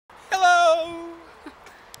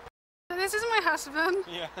this is my husband.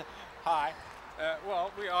 Yeah. Hi.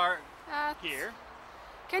 Well, we are here.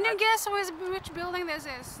 Can you guess which building this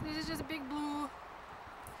is? This is just a big blue.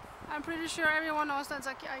 I'm pretty sure everyone knows that's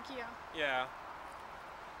like IKEA. Yeah.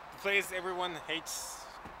 The place everyone hates,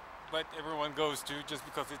 but everyone goes to just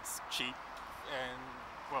because it's cheap. And,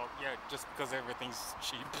 well, yeah, just because everything's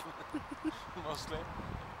cheap. Mostly.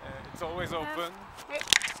 It's always open. And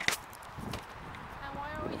why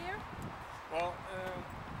are we here? Well,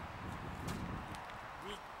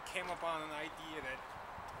 we came upon an idea that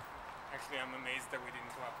actually I'm amazed that we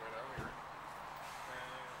didn't come up with earlier.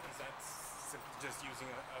 Because that's simply just using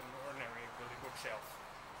an ordinary building bookshelf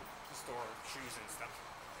to store shoes and stuff.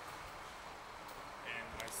 And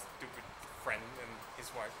my stupid friend and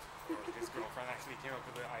his wife, or his girlfriend, actually came up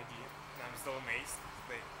with the idea. And I'm still amazed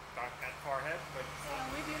they thought that far ahead, but...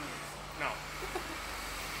 we didn't. No.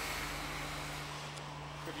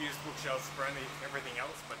 Could use bookshelves for everything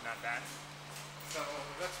else, but not that. So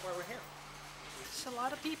that's why we're here. There's a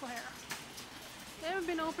lot of people here. They've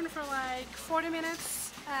been open for like 40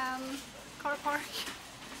 minutes. Car park.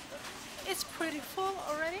 It's pretty full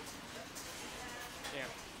already. Yeah.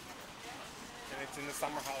 And it's in the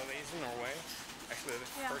summer holidays in Norway. Actually, the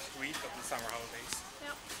first week of the summer holidays.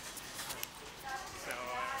 Yep.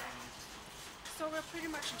 So we're pretty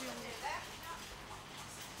much doomed.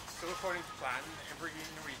 So according to plan, every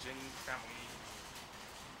Norwegian family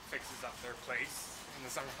fixes up their place in the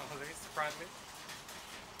summer holidays, apparently.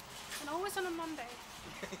 And always on a Monday.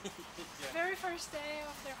 Yeah. Very first day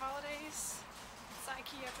of their holidays, it's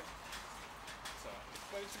IKEA trip. So,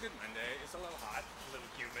 but it's a good Monday. It's a little hot, a little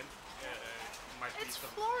humid. It's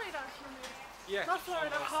Florida humid. Yeah. Not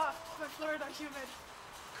Florida almost. hot, but Florida humid.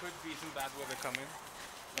 Could be some bad weather coming.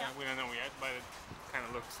 Yeah. We don't know yet, but it kind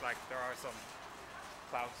of looks like there are some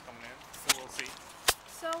clouds coming in, so we'll see.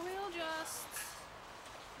 So we'll just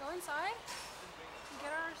go inside, get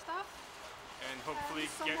our stuff, and hopefully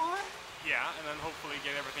and some more. Yeah, and then hopefully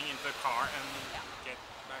get everything into the car and get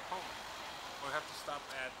back home. We'll have to stop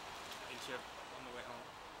at a ship on the way home.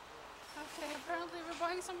 Okay, apparently we're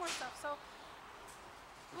buying some more stuff, so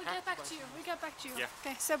we'll get back to you. We get back to you. Yeah.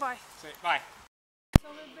 Okay, say bye. Say bye. So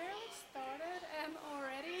we barely started and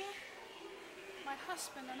already my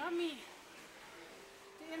husband and not me,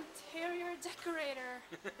 the interior decorator,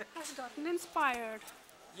 has gotten inspired.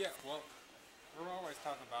 Yeah, well, we're always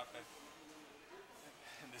talking about that,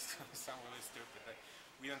 and this sounds really stupid, that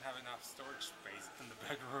we don't have enough storage space in the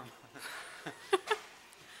bedroom.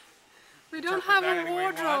 We don't have a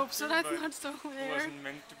wardrobe, so that's not so weird. It wasn't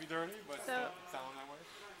meant to be dirty, but still, it sounded that way.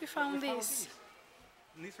 We found these.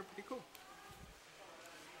 And these are pretty cool.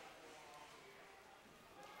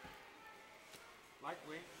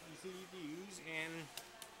 Lightweight, easy to use, and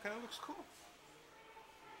kind of looks cool.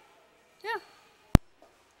 Yeah.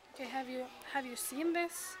 Okay, have you seen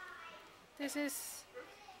this? This is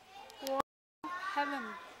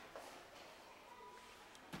heaven.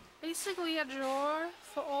 Basically a drawer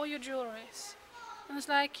for all your jewelries. And it's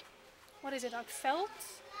like, what is it, like felt?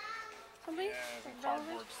 Something? Yeah, some like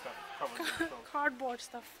cardboard stuff covered in felt. Cardboard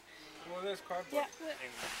stuff. Well, there's cardboard.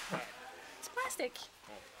 Yeah. It's plastic.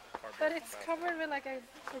 Cardboard But it's plastic. covered with like a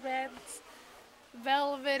red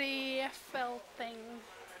velvety felt thing.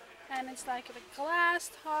 And it's like a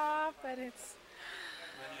glass top, and it's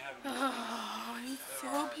it's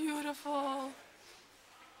so beautiful. I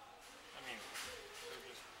mean, they're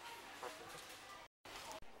just perfect.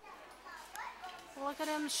 Look at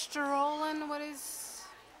him strolling with his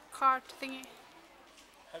cart thingy.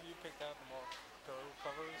 Have you picked out more pillow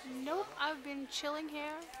covers? Nope, I've been chilling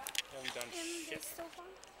here You haven't done in shit. this sofa.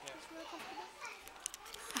 Yeah. It's really comfortable.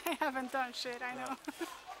 I haven't done shit, I know.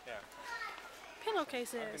 Yeah.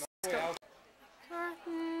 Pillowcases. Way out.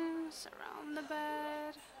 Curtains around the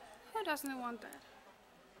bed. Who doesn't want that?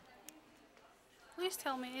 Please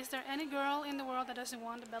tell me, is there any girl in the world that doesn't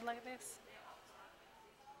want a bed like this?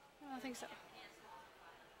 I don't think so.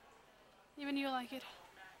 Even you like it.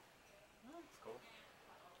 It's cool.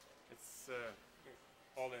 It's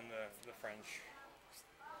all in the French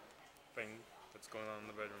thing that's going on in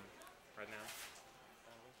the bedroom right now.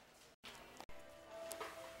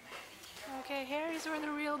 Okay, here is where the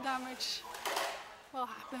real damage will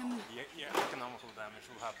happen. Yeah, economical damage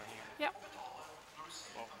will happen here. Yep.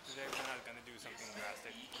 Well, today we're not going to do something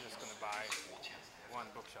drastic. We're just going to buy one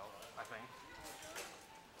bookshelf, I think.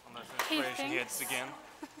 Unless inspiration hits again.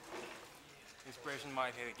 Inspiration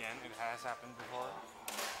might hit again. It has happened before.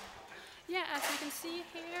 Yeah, as you can see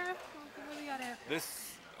here, what do we got here?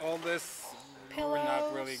 All this, Pillows. we're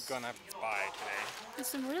not really going to buy today. And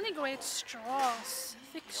some really great straws.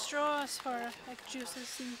 Thick straws for like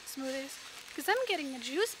juices and smoothies. Because I'm getting a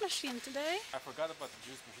juice machine today. I forgot about the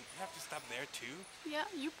juice machine. You have to stop there too? Yeah,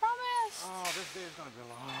 you promised. Oh, this day is gonna be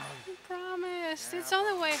long. You promised. Yeah, It's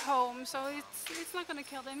on the way home, so it's not gonna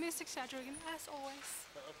kill them. It's exaggerating, as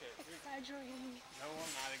always. But okay. Exaggerating. No,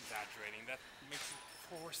 I'm not exaggerating. That makes it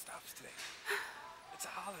 4 stops today. It's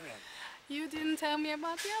a holiday. You didn't tell me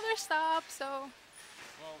about the other stop, so...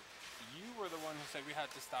 Well, you were the one who said we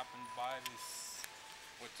had to stop and buy this...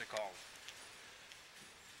 What's it called?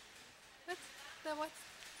 What?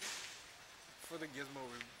 For the gizmo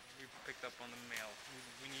we picked up on the mail.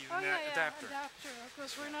 We need Oh, an adapter. Adapter,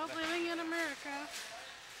 because we're not living in America.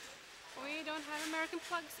 We don't have American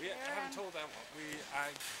plugs here. I haven't told that one. I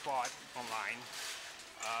bought online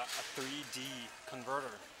a 3D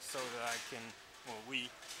converter so that we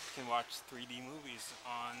can watch 3D movies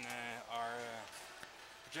on our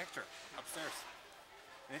projector upstairs.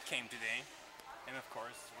 And it came today. And of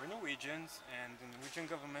course, we're Norwegians, and the Norwegian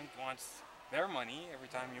government wants their money every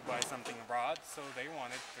time you buy something abroad, so they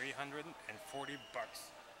wanted $340 or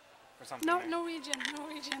something. No, Norwegian,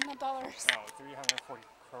 not dollars. No, 340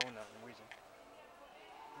 krona Norwegian.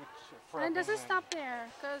 And it doesn't stop there,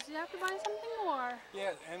 because you have to buy something more.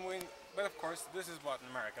 Yeah, but of course, this is bought in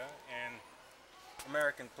America, and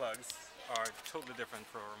American plugs are totally different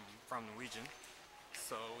from Norwegian.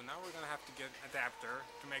 So now we're gonna have to get an adapter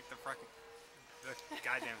to make the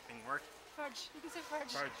goddamn thing work. Fudge, you can say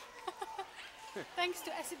fudge. Fudge. Thanks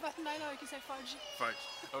to Essie Button, I know you can say fudge. Fudge.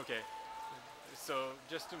 Okay. So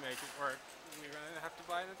just to make it work, we're gonna have to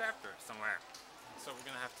buy an adapter somewhere. So we're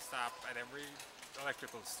gonna have to stop at every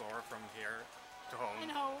electrical store from here to home. In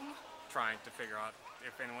home. Trying to figure out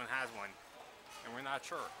if anyone has one, and we're not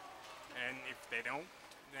sure. And if they don't,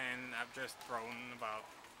 then I've just thrown about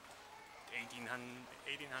 1,800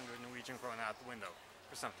 Norwegian krona out the window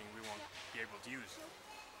for something we won't be able to use.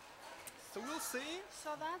 So we'll see.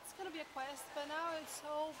 So that's gonna be a quest, but now it's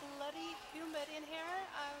so bloody humid in here.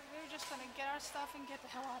 We're just gonna get our stuff and get the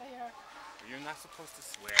hell out of here. You're not supposed to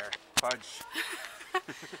swear. Fudge.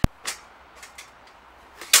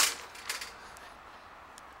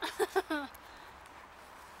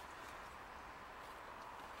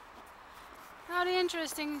 Now the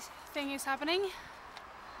interesting thing is happening.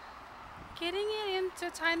 Getting it into a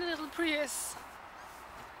tiny little Prius.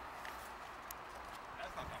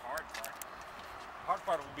 That's not the hard part. The hard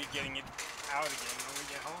part will be getting it out again when we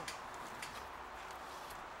get home.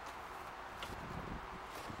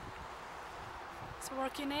 It's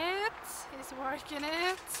working it. It's working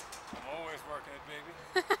it. I'm always working it, baby.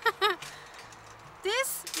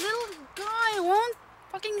 This little guy won't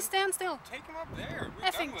fucking stand still. Take him up there. We're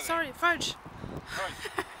done Effing, with sorry, it. fudge. Fudge.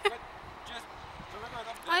 But just deliver it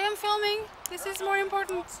up there. I am filming. This is more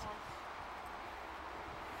important.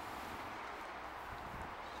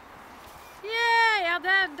 Yeah,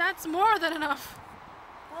 that's more than enough.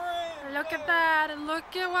 Look at that, and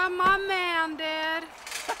look at what my man did.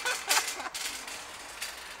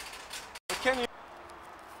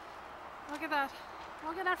 Look at that.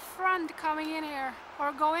 Look at that front coming in here.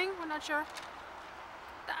 Or going, we're not sure.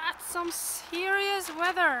 That's some serious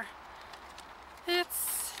weather.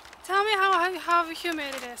 Tell me how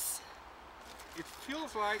humid it is. It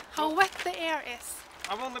feels like... How wet the air is.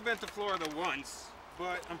 I've only been to Florida once,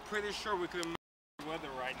 but I'm pretty sure we could imagine the weather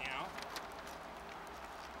right now.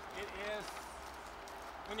 It is...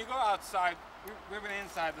 When you go outside, we've been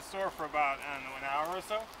inside the store for about, I don't know, an hour or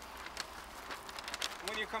so.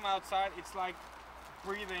 When you come outside, it's like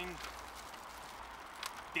breathing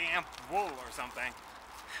damp wool or something.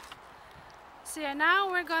 So yeah, now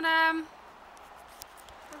we're gonna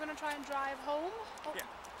try and drive home. Oh, yeah.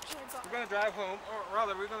 We're gonna drive home, or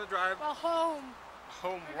rather, we're gonna drive home.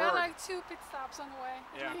 Homeward. We got like 2 pit stops on the way.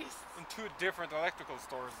 Yeah, at least. in 2 different electrical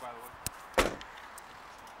stores, by the way.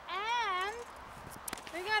 And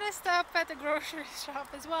we gotta stop at the grocery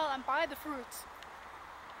shop as well and buy the fruits.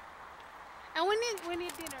 And we need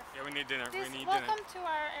dinner. Yeah, we need dinner. Welcome to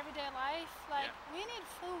our everyday life. Like, we need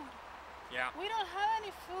food. Yeah. We don't have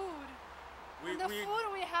any food. The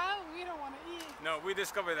food we have, we don't want to eat. No, we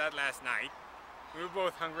discovered that last night. We were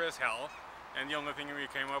both hungry as hell, and the only thing we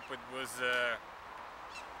came up with was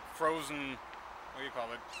frozen, what do you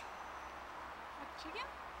call it? Like chicken?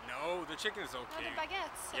 No, the chicken is okay. No, the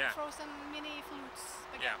baguettes. Yeah. Frozen mini flutes.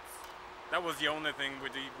 Baguettes. Yeah. That was the only thing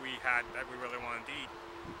we had that we really wanted to eat.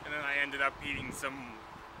 And then I ended up eating some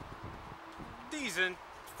decent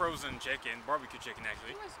frozen chicken, barbecue chicken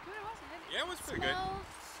actually. It was good, wasn't it? Yeah, it was pretty good.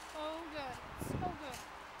 So good. So good.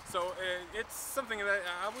 So it's something that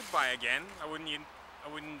I would buy again. I wouldn't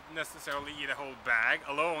necessarily eat a whole bag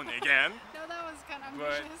alone again. No, that was kind of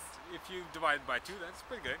but ambitious. if you divide by 2, that's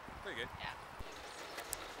pretty good. Pretty good. Yeah.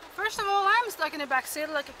 First of all, I I'm stuck in the back seat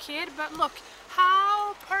like a kid, but look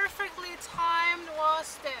how perfectly timed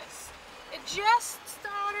was this. It just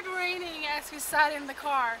started raining as we sat in the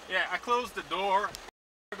car. Yeah, I closed the door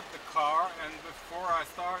of the car, and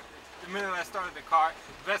the minute I started the car,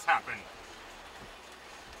 this happened.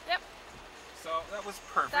 Yep. So that was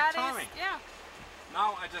perfect timing. Yeah.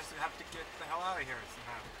 Now I just have to get the hell out of here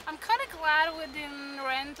somehow. I'm kind of glad we didn't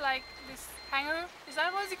rent like this hanger. Is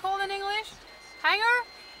that what it's called in English? Hanger?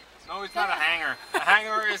 No, it's not a hanger. A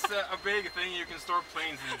hanger is a big thing you can store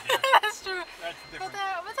planes in here. That's true. That's different.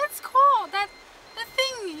 But that's cool. The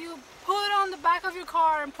thing you put on the back of your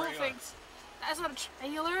car and pull things. That's not a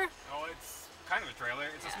trailer. No, it's kind of a trailer.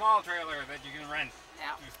 It's a small trailer that you can rent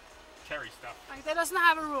to carry stuff. Like that doesn't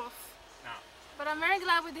have a roof. No. But I'm very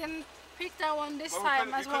glad we didn't pick that one this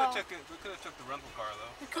time as well. We could have took the rental car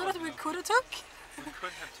though. We could have took. We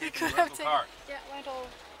could have taken the rental car. Yeah, rental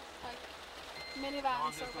like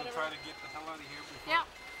minivans or whatever. Try to get the hell out of here before.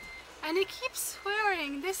 Yeah. And he keeps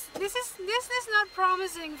swearing. This is not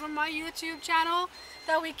promising from my YouTube channel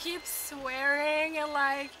that we keep swearing and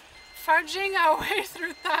like fudging our way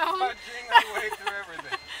through town. Fudging our way through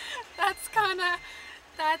everything. That's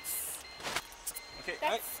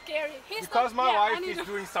scary. Because my wife is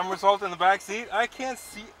doing somersault in the back seat, I can't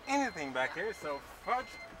see anything back here. So fudge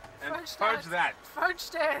and fudge that. Fudge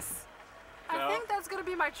this. I think that's gonna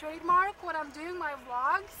be my trademark when I'm doing my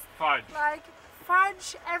vlogs. Fudge. Like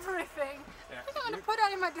fudge everything. Yeah. I think I'm gonna put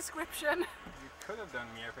that in my description. You could have done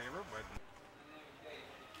me a favor, but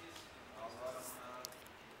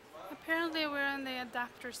apparently we're in the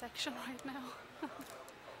adapter section right now.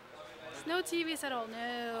 There's no TVs at all.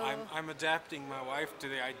 No. I'm adapting my wife to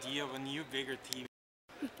the idea of a new bigger TV.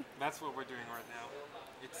 That's what we're doing right now.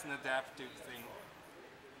 It's an adaptive thing.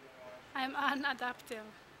 I'm unadaptive.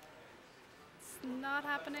 It's not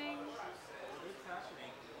happening. It's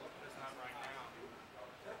happening. It's not right now.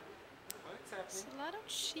 But it's happening. There's a lot of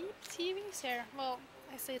cheap TVs here. Well,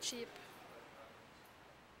 I say cheap.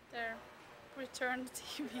 They're returned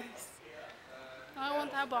TVs. I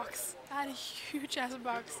want that box. That huge ass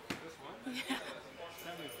box. This one? Yeah.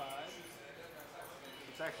 75.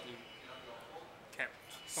 It's actually kept.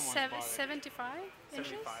 Someone bought it. 75 inches?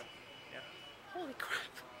 75. Yeah. Holy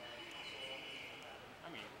crap.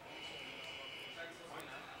 I mean, why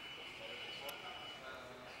not?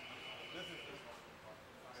 This is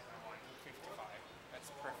 55.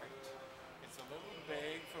 That's perfect. It's a little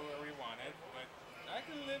big for where we want it, but I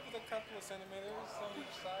can live with a couple of centimeters on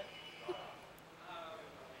each side.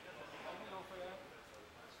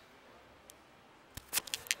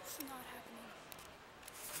 It's not happening.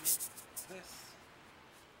 This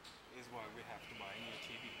is why we have to buy a new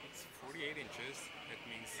TV. It's 48 inches. That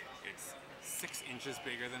means it's 6 inches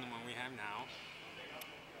bigger than the one we have now.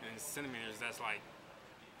 And in centimeters, that's like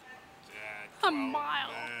 12, a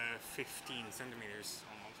mile. 15 centimeters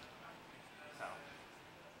almost. So.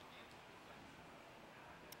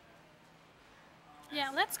 Yeah,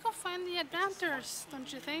 let's go find the adapters,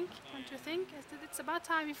 don't you think? Don't you think? It's about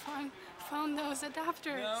time you found those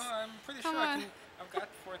adapters. No, I'm pretty sure I've got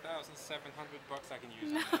 4,700 bucks I can use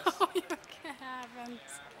on this. No, you haven't.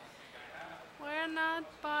 We're not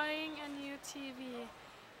buying a new TV.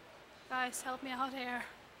 Guys, help me out here.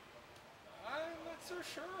 I'm not so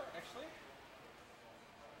sure, actually.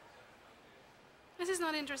 This is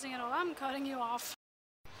not interesting at all. I'm cutting you off.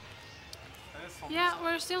 Yeah,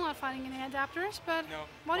 we're still not finding any adapters, but no.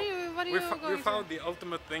 what are you going We found the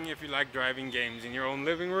ultimate thing if you like driving games in your own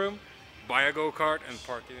living room. Buy a go-kart and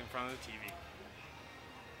park it in front of the TV.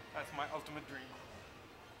 That's my ultimate dream.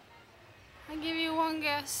 I'll give you one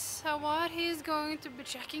guess at what he's going to be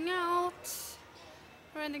checking out.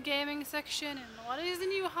 We're in the gaming section, and what is the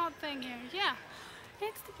new hot thing here? Yeah,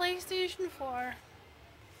 it's the PlayStation 4.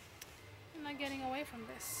 I'm not getting away from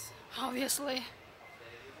this, obviously.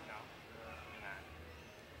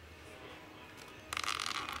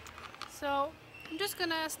 So I'm just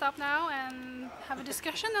gonna stop now and have a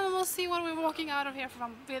discussion, and we'll see what we're walking out of here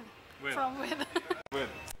with. With.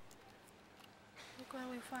 Look what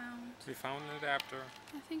we found. We found an adapter.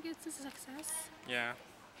 I think it's a success. Yeah,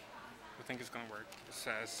 I think it's gonna work. It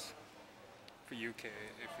says for UK,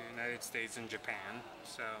 if United States and Japan.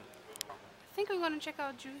 So. I think we're gonna check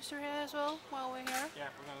out Juicer here as well while we're here. Yeah,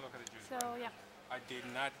 we're gonna look at the Juicer. So yeah. I did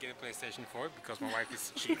not get a PlayStation 4 because my wife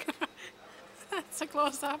is cheap. That's a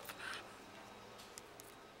close up.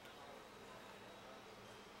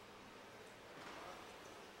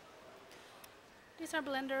 These are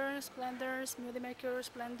blenders, smoothie makers,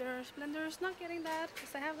 blenders. Not getting that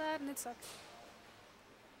because I have that and it sucks.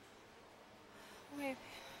 Okay,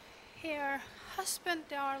 here, husband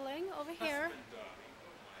darling, over here.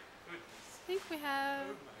 think we have...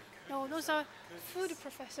 No, those are food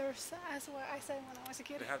professors, as what I said when I was a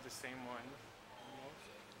kid. They have the same one, almost.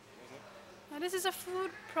 Is it? Now this is a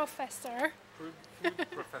food professor. Food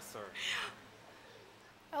professor.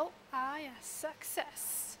 Oh, yes,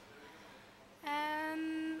 success.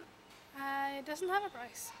 And it doesn't have a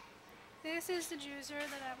price. This is the juicer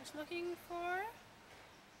that I was looking for.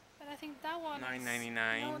 But I think that one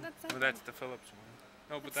 $9.99. No, that's that Well, that's one. the Philips one.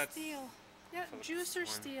 No, but that's steel. Yeah, Philips juicer one.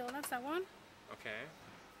 steel. That's that one. Okay.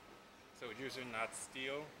 So juicer, not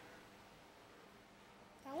steel.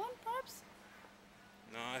 That one, perhaps?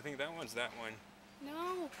 No, I think that one's that one.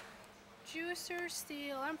 No. Juicer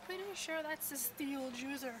steel. I'm pretty sure that's a steel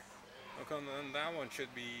juicer. Okay, then that one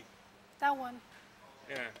should be. That one.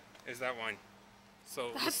 Yeah, is that one.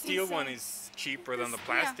 So the That's steel one insane. is cheaper than the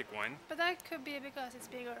plastic one. But that could be because it's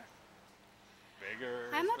bigger.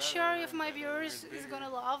 Bigger. I'm is not better, sure if my better viewers is bigger. gonna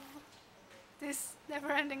love this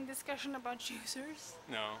never-ending discussion about juicers.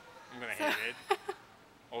 No, I'm gonna So- hate it.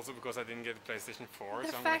 Also because I didn't get the PlayStation 4, The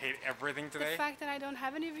so I'm gonna fact- hate everything today. The fact that I don't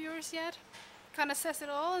have any viewers yet kind of says it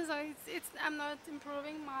all. And so I'm not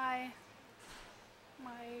improving my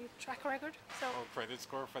track record. So Or credit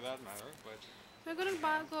score for that matter, but we're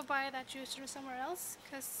gonna go buy that juicer somewhere else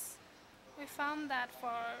because we found that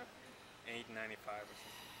for $8.95 or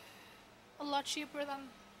something. a lot cheaper than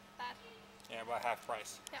that. Yeah, about half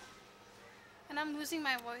price. Yeah. And I'm losing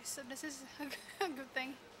my voice, so this is a good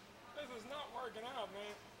thing. This is not working out,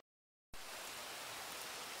 man.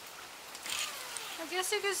 I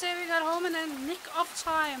guess you could say we got home in a nick of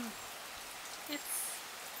time.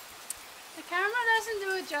 The camera doesn't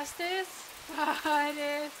do it justice, but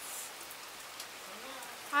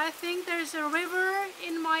I think there's a river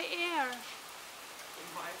in my ear. In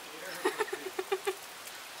my ear. It's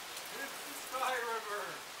the Sky River.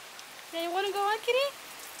 Yeah, you want to go on, kitty?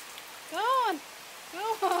 Go on.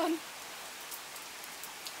 Go on.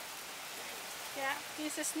 Yeah,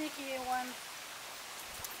 he's a sneaky one.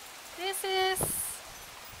 This is,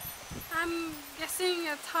 I'm guessing,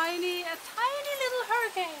 a tiny little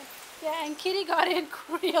hurricane. Yeah, and Kitty got in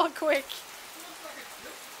real quick.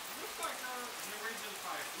 Looks like a Norwegian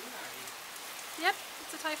typhoon out here. Yep,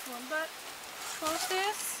 it's a typhoon, but close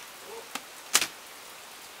this.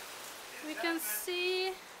 We can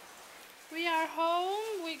see we are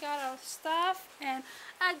home, we got our stuff, and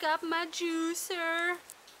I got my juicer.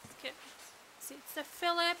 Okay, see, it's the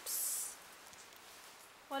Philips.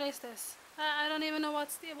 What is this? I don't even know what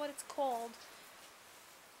it's called.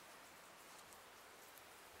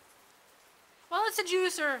 Well, it's a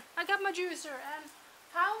juicer. I got my juicer. And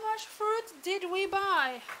how much fruit did we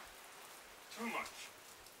buy? Too much.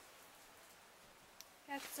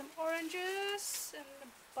 Got some oranges and a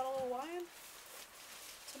bottle of wine.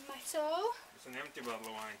 Tomato. It's an empty bottle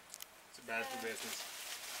of wine. It's bad for business.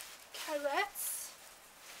 Carrots.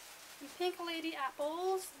 And pink lady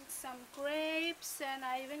apples. And some grapes. And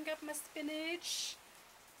I even got my spinach.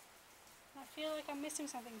 I feel like I'm missing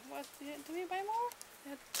something. What? Do we buy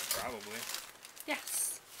more? Probably.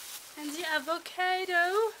 Yes. And the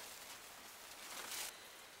avocado.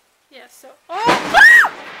 Yeah, so...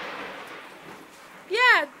 Oh!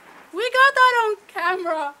 Yeah! We got that on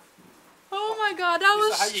camera! Oh my god, that Is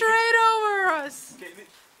was that how you straight over us! Okay,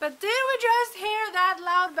 But did we just hear that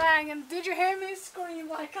loud bang? And did you hear me scream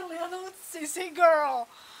like a little sissy girl?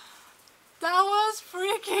 That was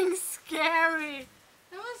freaking scary!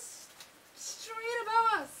 That was straight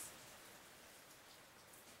above us!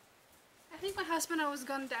 I think my husband was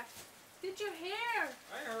gone deaf. Did you hear?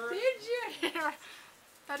 I heard. Did you hear?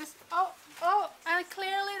 That is, oh, and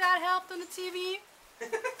clearly that helped on the TV.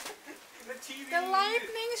 The TV. The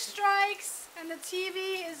lightning strikes and the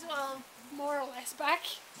TV is, well, more or less back.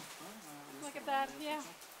 Look at that, yeah,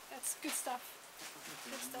 that's good stuff.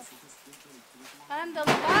 Good stuff. And the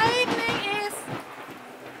lightning is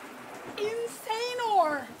insane.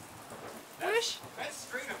 That's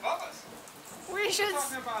straight above us. We should. We're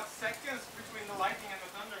talking about seconds between the lightning and the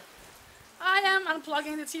thunder. I am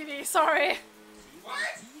unplugging the TV. Sorry. What?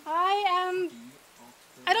 I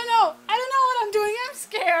don't know what I'm doing. I'm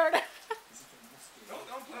scared. Don't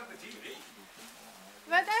unplug the TV.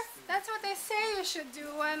 But that's what they say you should do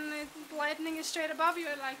when lightning is straight above you.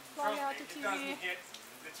 Like plug out the It TV. doesn't hit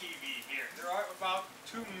the TV here. There are about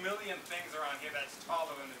 2 million things around here that's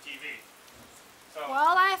taller than the TV. So,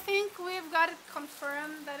 Well, I think we've got it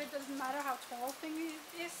confirmed that it doesn't matter how tall thing it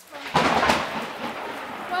is.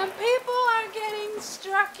 When people are getting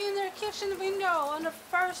struck in their kitchen window on the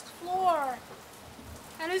first floor,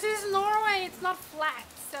 and this is Norway, it's not flat,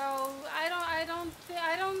 so I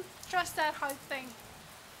don't trust that height thing.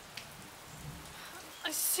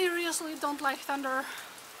 I seriously don't like thunder.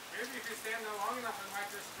 Maybe if you stand there long enough, it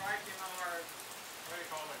might just strike in our, what do you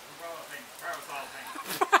call it, umbrella thing, parasol thing.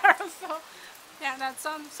 Parasol. Yeah, that's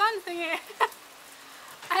something.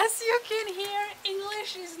 As you can hear,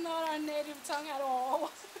 English is not our native tongue at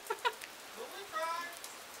all. Will we try?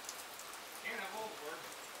 Can't have all the words.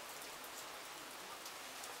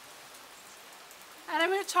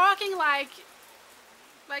 And we're talking like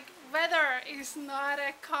weather is not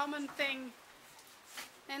a common thing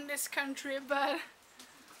in this country, but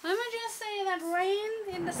let me just say that rain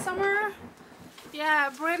in the summer, yeah,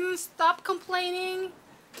 Britain, stop complaining.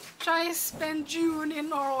 Try to spend June in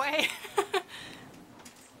Norway.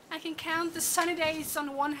 I can count the sunny days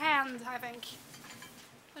on one hand, I think.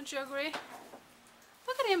 Don't you agree?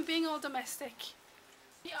 Look at him being all domestic.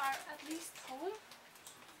 We are at least home.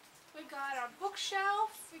 We got our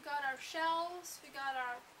bookshelf, we got our shelves, we got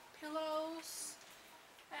our pillows,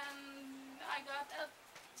 and I got a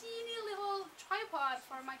teeny little tripod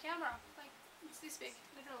for my camera. Like, it's this big,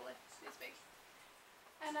 literally, this big.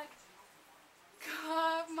 And I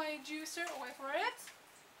got my juicer, wait for it.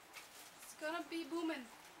 It's gonna be booming.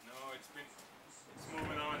 No, it's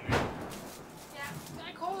moving on now. Yeah,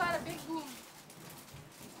 I call that a big boom.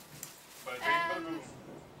 But a big boom.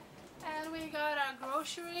 And we got our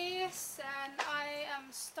groceries, and I am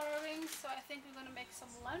starving, so I think we're gonna make some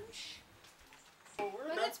lunch.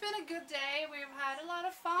 But it's been a good day. We've had a lot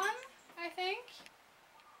of fun, I think.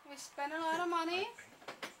 We spent a lot of money.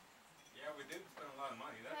 Yeah, we did spend a lot of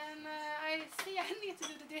money. And I see I need to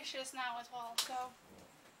do the dishes now as well, so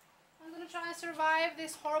I'm gonna try and survive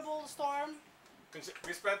this horrible storm. We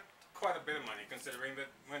spent quite a bit of money, considering that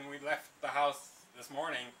when we left the house this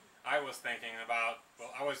morning, I was thinking about,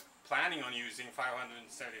 well, I was planning on using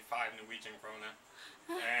 575 Norwegian krona,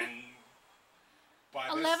 and by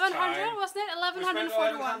 1100, this time, wasn't it? we spent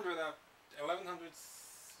 1141.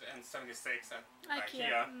 1176 at IKEA.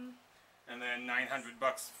 IKEA, and then 900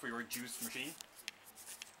 bucks for your juice machine,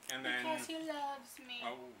 and then Because he loves me.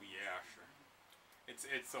 oh yeah, sure, it's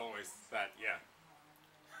always that, yeah.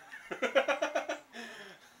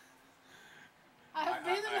 I've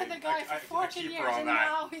been with the guy for 14 years, and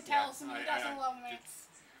now he tells me he doesn't love me.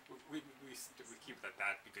 We keep it at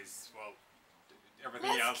that because, well,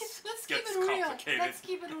 everything else let's gets keep it real. complicated. Let's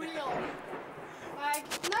keep it real. Like,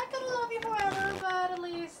 not gonna love you forever, but at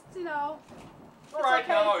least, you know. Right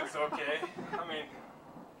okay. now, it's okay. I mean.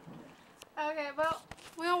 Okay, well,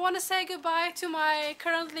 we want to say goodbye to my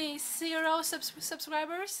currently 0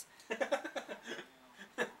 subscribers.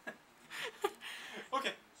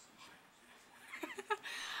 Okay.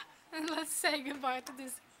 And let's say goodbye to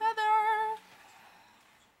this weather.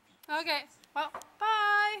 Okay, well,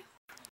 bye.